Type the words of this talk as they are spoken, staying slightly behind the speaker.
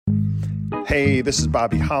Hey, this is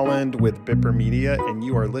Bobby Holland with Bipper Media, and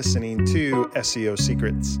you are listening to SEO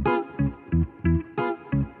Secrets.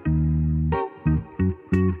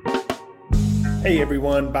 Hey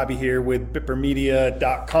everyone, Bobby here with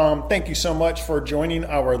BipperMedia.com. Thank you so much for joining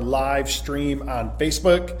our live stream on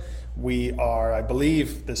Facebook. We are, I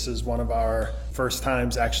believe, this is one of our first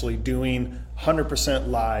times actually doing 100%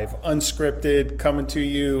 live, unscripted, coming to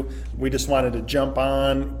you. We just wanted to jump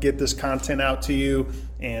on, get this content out to you,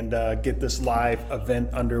 and get this live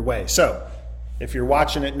event underway. So if you're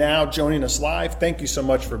watching it now, joining us live, thank you so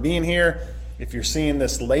much for being here. If you're seeing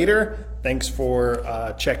this later, thanks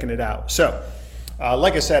for checking it out. So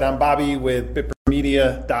like I said, I'm Bobby with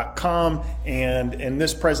BipperMedia.com, and in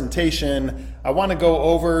this presentation, I want to go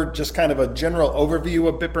over just kind of a general overview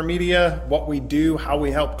of Bipper Media, what we do, how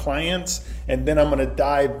we help clients, and then I'm going to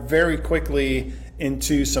dive very quickly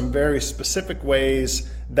into some very specific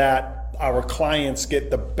ways that our clients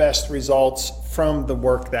get the best results from the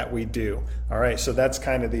work that we do. All right, so that's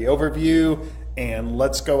kind of the overview, and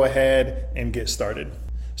let's go ahead and get started.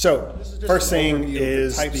 So first thing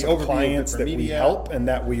is the clients that we help and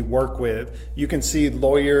that we work with. You can see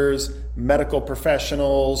lawyers, medical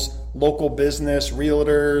professionals, local business,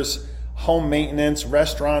 realtors, home maintenance,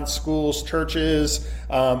 restaurants, schools, churches.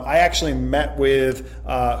 I actually met with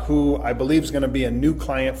who I believe is going to be a new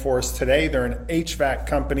client for us today. They're an HVAC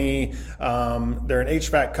company. They're an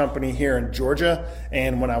HVAC company here in Georgia.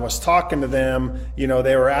 And when I was talking to them, you know,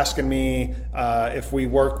 they were asking me if we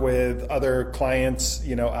work with other clients,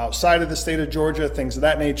 you know, outside of the state of Georgia, things of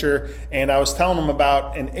that nature. And I was telling them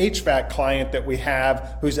about an HVAC client that we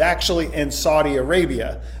have who's actually in Saudi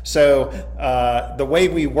Arabia. So the way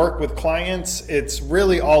we work with clients, it's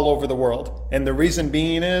really all over the world. And the reason being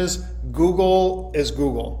is Google is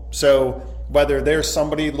Google. So whether there's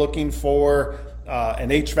somebody looking for an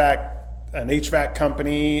HVAC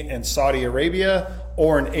company in Saudi Arabia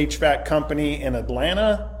or an HVAC company in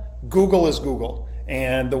Atlanta, Google is Google.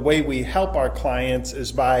 And the way we help our clients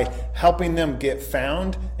is by helping them get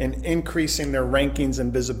found and increasing their rankings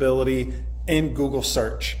and visibility in Google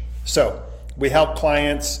search. So we help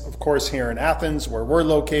clients, of course, here in Athens, where we're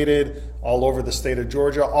located, all over the state of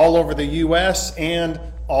Georgia, all over the U.S., and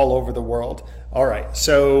all over the world. All right,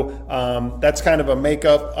 so that's kind of a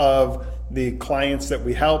makeup of the clients that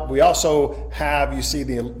we help. We also have, you see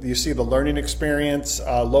the learning experience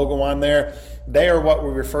logo on there. They are what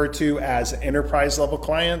we refer to as enterprise level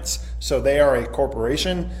clients. So they are a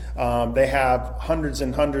corporation. They have hundreds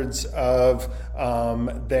and hundreds of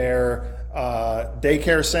their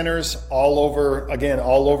daycare centers all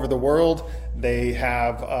over the world. They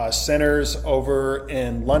have centers over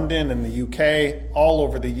in London and the UK, all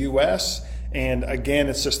over the US. And again,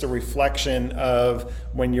 it's just a reflection of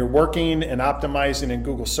when you're working and optimizing in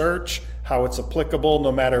Google search, how it's applicable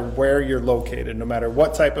no matter where you're located, no matter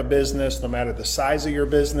what type of business, no matter the size of your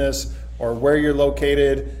business or where you're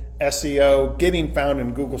located. SEO, getting found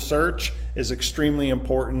in Google search, is extremely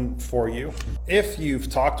important for you. If you've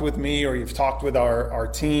talked with me or you've talked with our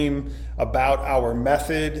team about our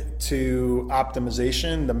method to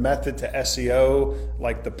optimization, the method to SEO,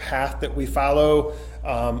 like the path that we follow,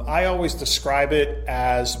 I always describe it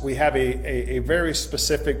as we have a very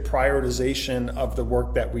specific prioritization of the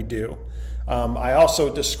work that we do. I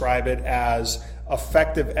also describe it as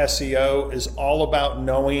effective SEO is all about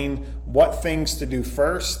knowing what things to do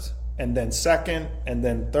first, and then second, and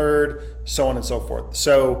then third, so on and so forth.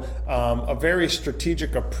 So a very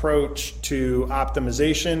strategic approach to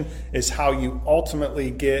optimization is how you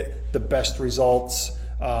ultimately get the best results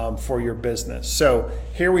for your business. So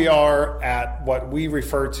here we are at what we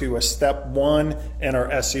refer to as step one in our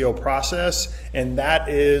SEO process, and that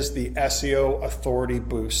is the SEO Authority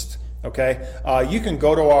Boost. Okay, you can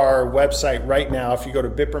go to our website right now. If you go to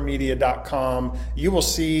BipperMedia.com, you will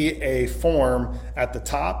see a form at the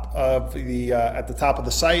top of the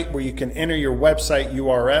site where you can enter your website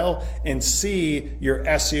URL and see your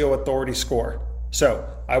SEO Authority score. So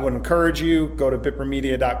I would encourage you, go to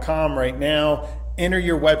BipperMedia.com right now, enter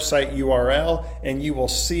your website URL, and you will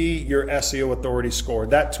see your SEO Authority score.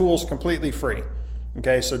 That tool is completely free.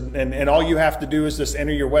 Okay, so and all you have to do is just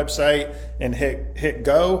enter your website and hit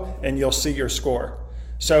go, and you'll see your score.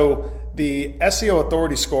 So the SEO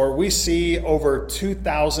Authority score, we see over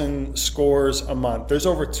 2,000 scores a month. There's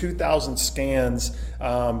over 2,000 scans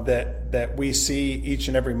that we see each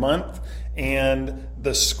and every month, and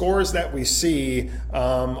the scores that we see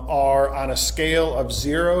are on a scale of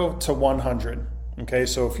 0 to 100. Okay,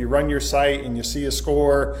 so if you run your site and you see a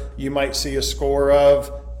score, you might see a score of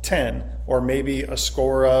 10, or maybe a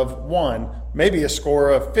score of 1, maybe a score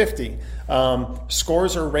of 50.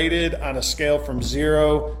 Scores are rated on a scale from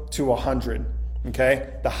 0 to 100. Okay,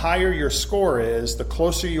 the higher your score is, the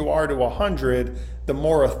closer you are to 100, the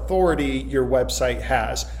more authority your website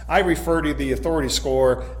has. I refer to the authority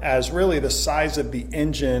score as really the size of the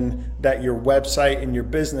engine that your website and your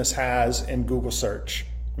business has in Google search.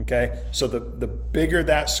 Okay, so the bigger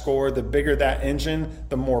that score, the bigger that engine,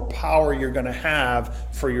 the more power you're going to have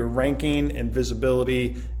for your ranking and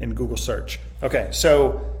visibility in Google search. Okay,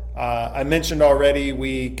 so I mentioned already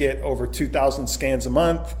we get over 2,000 scans a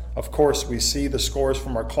month. Of course, we see the scores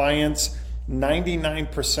from our clients.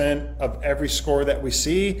 99% of every score that we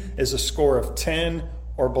see is a score of 10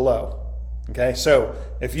 or below. Okay, so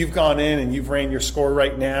if you've gone in and you've ran your score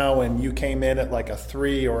right now and you came in at like a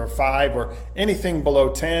 3 or a 5 or anything below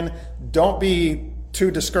 10, don't be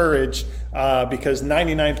too discouraged because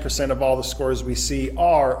 99% of all the scores we see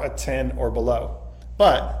are a 10 or below.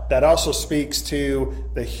 But that also speaks to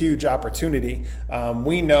the huge opportunity.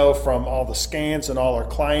 We know from all the scans and all our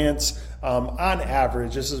clients, on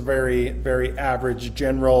average, this is very, very average,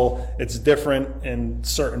 general. It's different in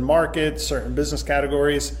certain markets, certain business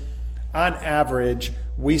categories. On average,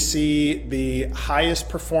 we see the highest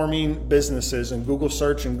performing businesses in Google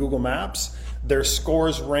search and Google Maps, their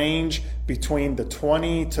scores range between the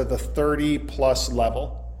 20 to the 30 plus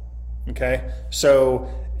level. Okay, so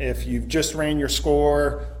if you've just ran your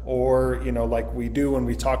score, or like we do when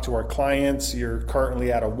we talk to our clients, you're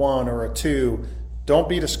currently at a 1 or a 2, don't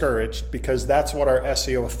be discouraged, because that's what our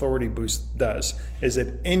SEO Authority Boost does, is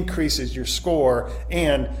it increases your score.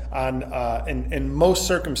 And in most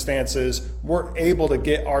circumstances, we're able to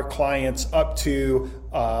get our clients up to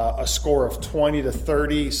a score of 20 to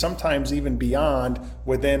 30, sometimes even beyond,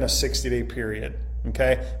 within a 60-day period.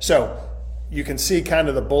 Okay, so you can see kind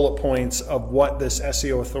of the bullet points of what this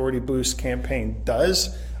SEO Authority Boost campaign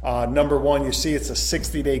does. Number one, you see it's a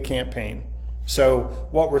 60-day campaign. So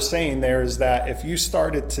what we're saying there is that if you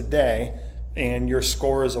started today and your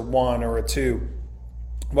score is a 1 or a 2,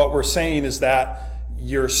 what we're saying is that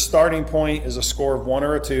your starting point is a score of 1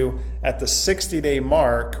 or a 2. At the 60-day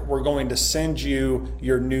mark, we're going to send you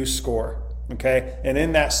your new score. Okay, and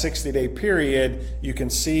in that 60-day period, you can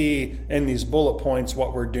see in these bullet points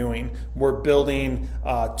what we're doing. We're building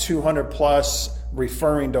 200 plus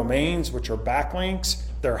referring domains, which are backlinks.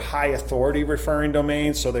 They're high authority referring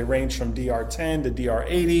domains, so they range from DR10 to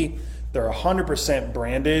DR80. They're 100%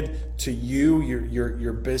 branded to you,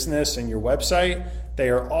 your business, and your website. They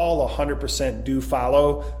are all 100% do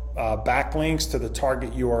follow backlinks to the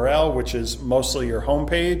target URL, which is mostly your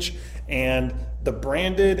homepage. And the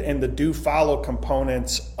branded and the do follow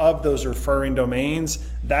components of those referring domains,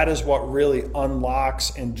 that is what really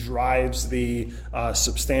unlocks and drives the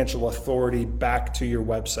substantial authority back to your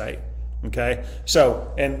website. Okay,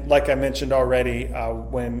 so, and like I mentioned already,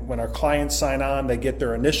 when our clients sign on, they get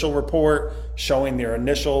their initial report showing their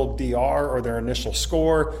initial DR or their initial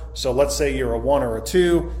score. So let's say you're a 1 or a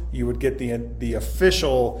 2, you would get the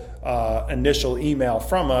official initial email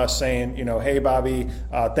from us saying, hey Bobby,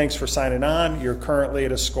 thanks for signing on. You're currently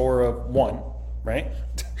at a score of 1, right?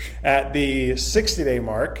 At the 60-day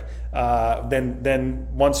mark, then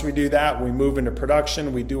once we do that, we move into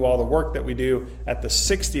production, we do all the work that we do. At the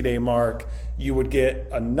 60-day mark, you would get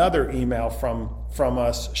another email from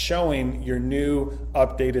us showing your new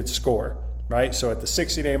updated score, right? So at the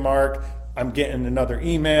 60-day mark, I'm getting another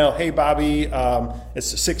email. Hey Bobby,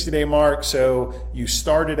 it's the 60-day mark. So you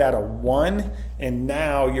started at a 1 and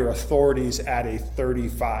now your authority's at a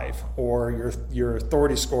 35, or your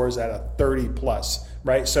authority score is at a 30 plus,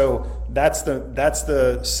 right? So that's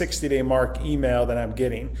the 60-day mark email that I'm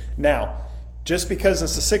getting. Now, just because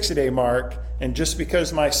it's a 60-day mark and just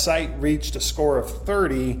because my site reached a score of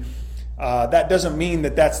 30, that doesn't mean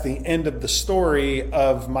that that's the end of the story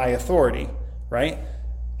of my authority, right?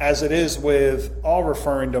 As it is with all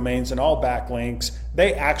referring domains and all backlinks,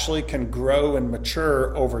 they actually can grow and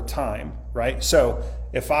mature over time, right? So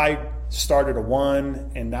if I started a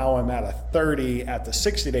 1 and now I'm at a 30 at the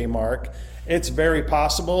 60-day mark, it's very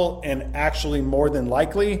possible and actually more than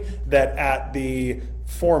likely that at the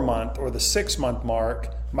 4-month or the 6-month mark,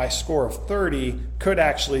 my score of 30 could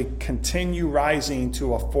actually continue rising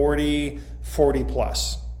to a 40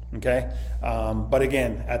 plus. Okay, but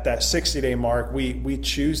again, at that 60-day mark, we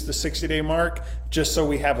choose the 60-day mark just so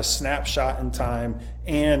we have a snapshot in time,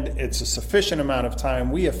 and it's a sufficient amount of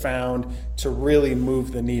time we have found to really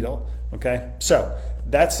move the needle. Okay, so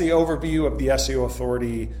that's the overview of the SEO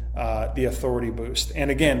Authority, the Authority Boost.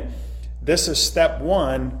 And again, this is step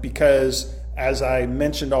 1 because, as I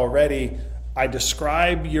mentioned already, I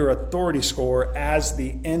describe your authority score as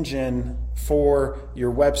the engine for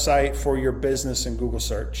your website, for your business in Google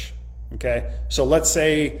search. Okay, so let's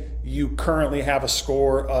say you currently have a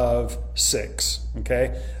score of 6.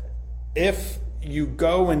 Okay, if you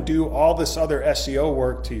go and do all this other SEO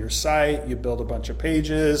work to your site, you build a bunch of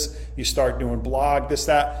pages, you start doing blog, this,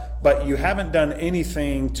 that, but you haven't done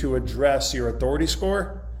anything to address your authority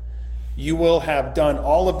score, you will have done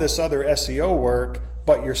all of this other SEO work,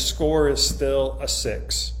 but your score is still a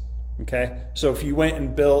 6. Okay, so if you went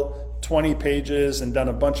and built 20 pages and done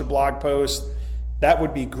a bunch of blog posts, that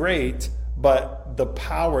would be great, but the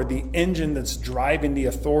power, the engine that's driving the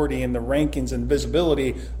authority and the rankings and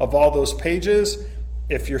visibility of all those pages,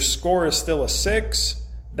 if your score is still a 6,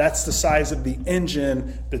 that's the size of the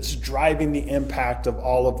engine that's driving the impact of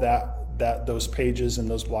all of those pages and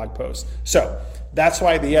those blog posts. So that's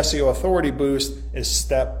why the SEO authority boost is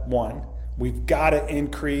step 1. We've got to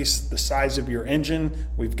increase the size of your engine.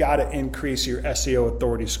 We've got to increase your SEO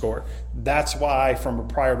authority score. That's why, from a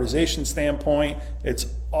prioritization standpoint, it's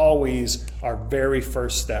always our very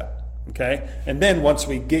first step. Okay? And then once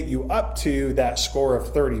we get you up to that score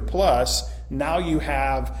of 30 plus, now you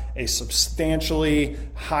have a substantially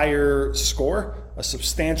higher score. A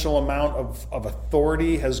substantial amount of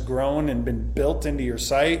authority has grown and been built into your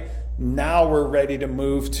site. Now we're ready to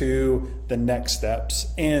move to the next steps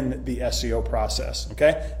in the SEO process,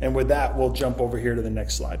 okay? And with that, we'll jump over here to the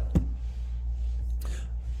next slide.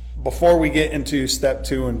 Before we get into step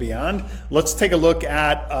 2 and beyond, let's take a look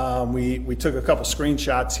at, we took a couple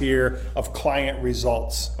screenshots here of client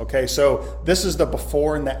results, okay? So this is the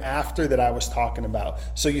before and the after that I was talking about.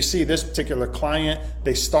 So you see this particular client,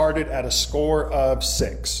 they started at a score of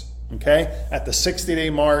 6. Okay, at the 60-day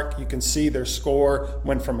mark, you can see their score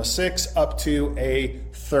went from a 6 up to a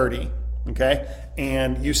 30. Okay,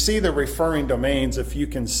 and you see the referring domains. If you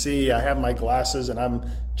can see, I have my glasses and I'm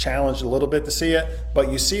challenged a little bit to see it,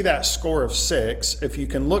 but you see that score of 6. If you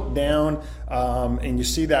can look down and you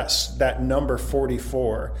see that number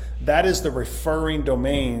 44, that is the referring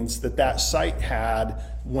domains that site had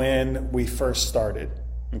when we first started.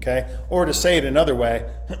 Okay, or to say it another way,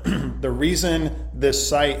 the reason this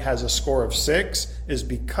site has a score of 6 is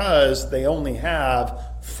because they only have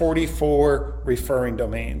 44 referring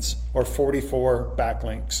domains or 44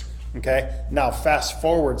 backlinks. Okay, now fast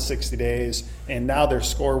forward 60 days and now their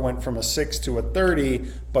score went from a 6 to a 30,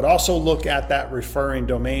 but also look at that referring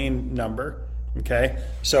domain number. Okay,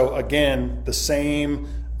 so again, the same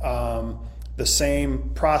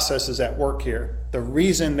process is at work here. The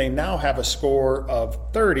reason they now have a score of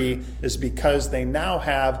 30 is because they now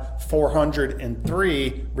have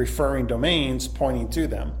 403 referring domains pointing to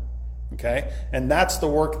them. Okay, and that's the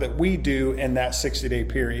work that we do in that 60-day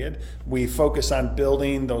period. We focus on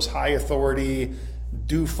building those high authority,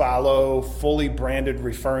 do follow, fully branded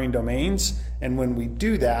referring domains. And when we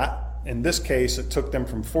do that, in this case, it took them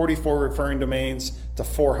from 44 referring domains to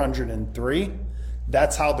 403.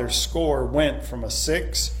 That's how their score went from a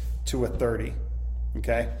 6 to a 30.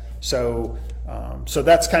 Okay, so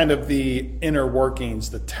that's kind of the inner workings,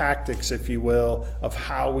 the tactics, if you will, of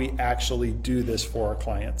how we actually do this for our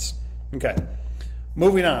clients. Okay,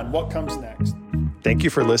 moving on. What comes next? Thank you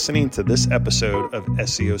for listening to this episode of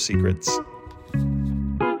SEO Secrets.